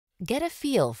Get a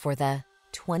feel for the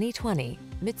 2020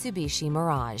 Mitsubishi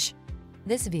Mirage.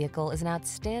 This vehicle is an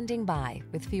outstanding buy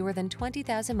with fewer than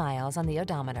 20,000 miles on the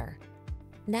odometer.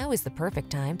 Now is the perfect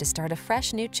time to start a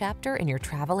fresh new chapter in your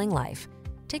traveling life.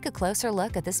 Take a closer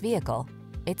look at this vehicle.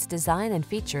 Its design and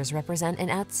features represent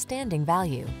an outstanding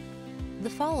value.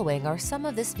 The following are some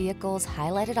of this vehicle's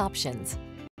highlighted options: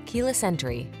 keyless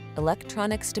entry,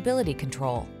 electronic stability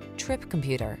control, trip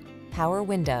computer, power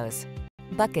windows,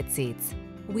 bucket seats,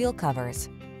 wheel covers,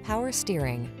 power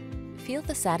steering. Feel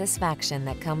the satisfaction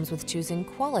that comes with choosing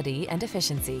quality and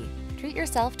efficiency. Treat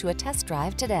yourself to a test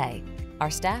drive today. Our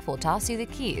staff will toss you the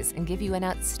keys and give you an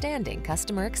outstanding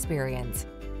customer experience.